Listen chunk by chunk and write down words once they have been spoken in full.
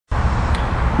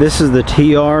This is the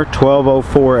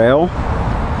TR1204L.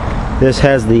 This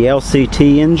has the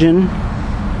LCT engine,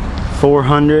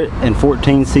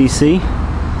 414cc.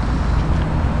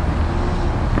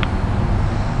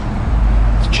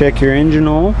 Let's check your engine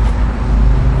oil.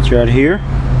 It's right here.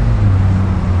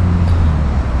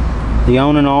 The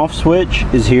on and off switch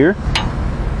is here.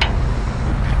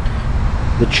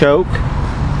 The choke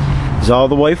is all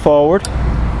the way forward.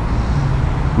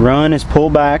 Run is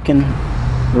pulled back in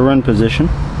the run position.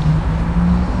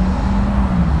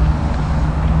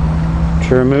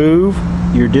 To remove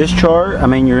your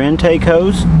your intake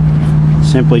hose,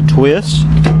 simply twist,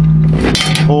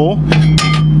 pull.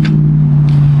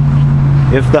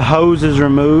 If the hose is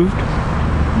removed,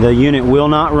 the unit will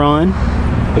not run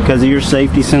because of your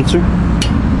safety sensor.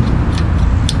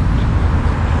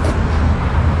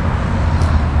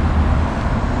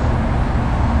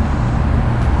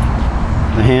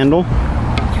 The handle.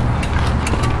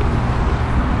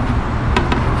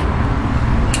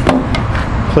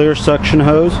 Clear suction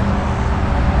hose.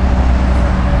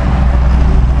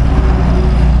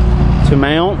 To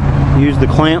mount, use the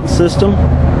clamp system.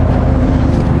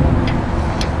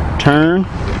 Turn,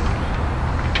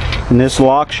 and this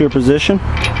locks your position.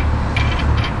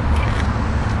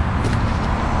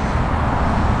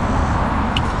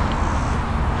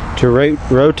 To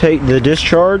rotate the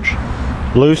discharge,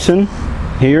 loosen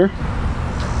here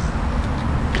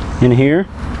and here,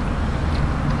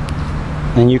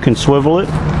 and you can swivel it.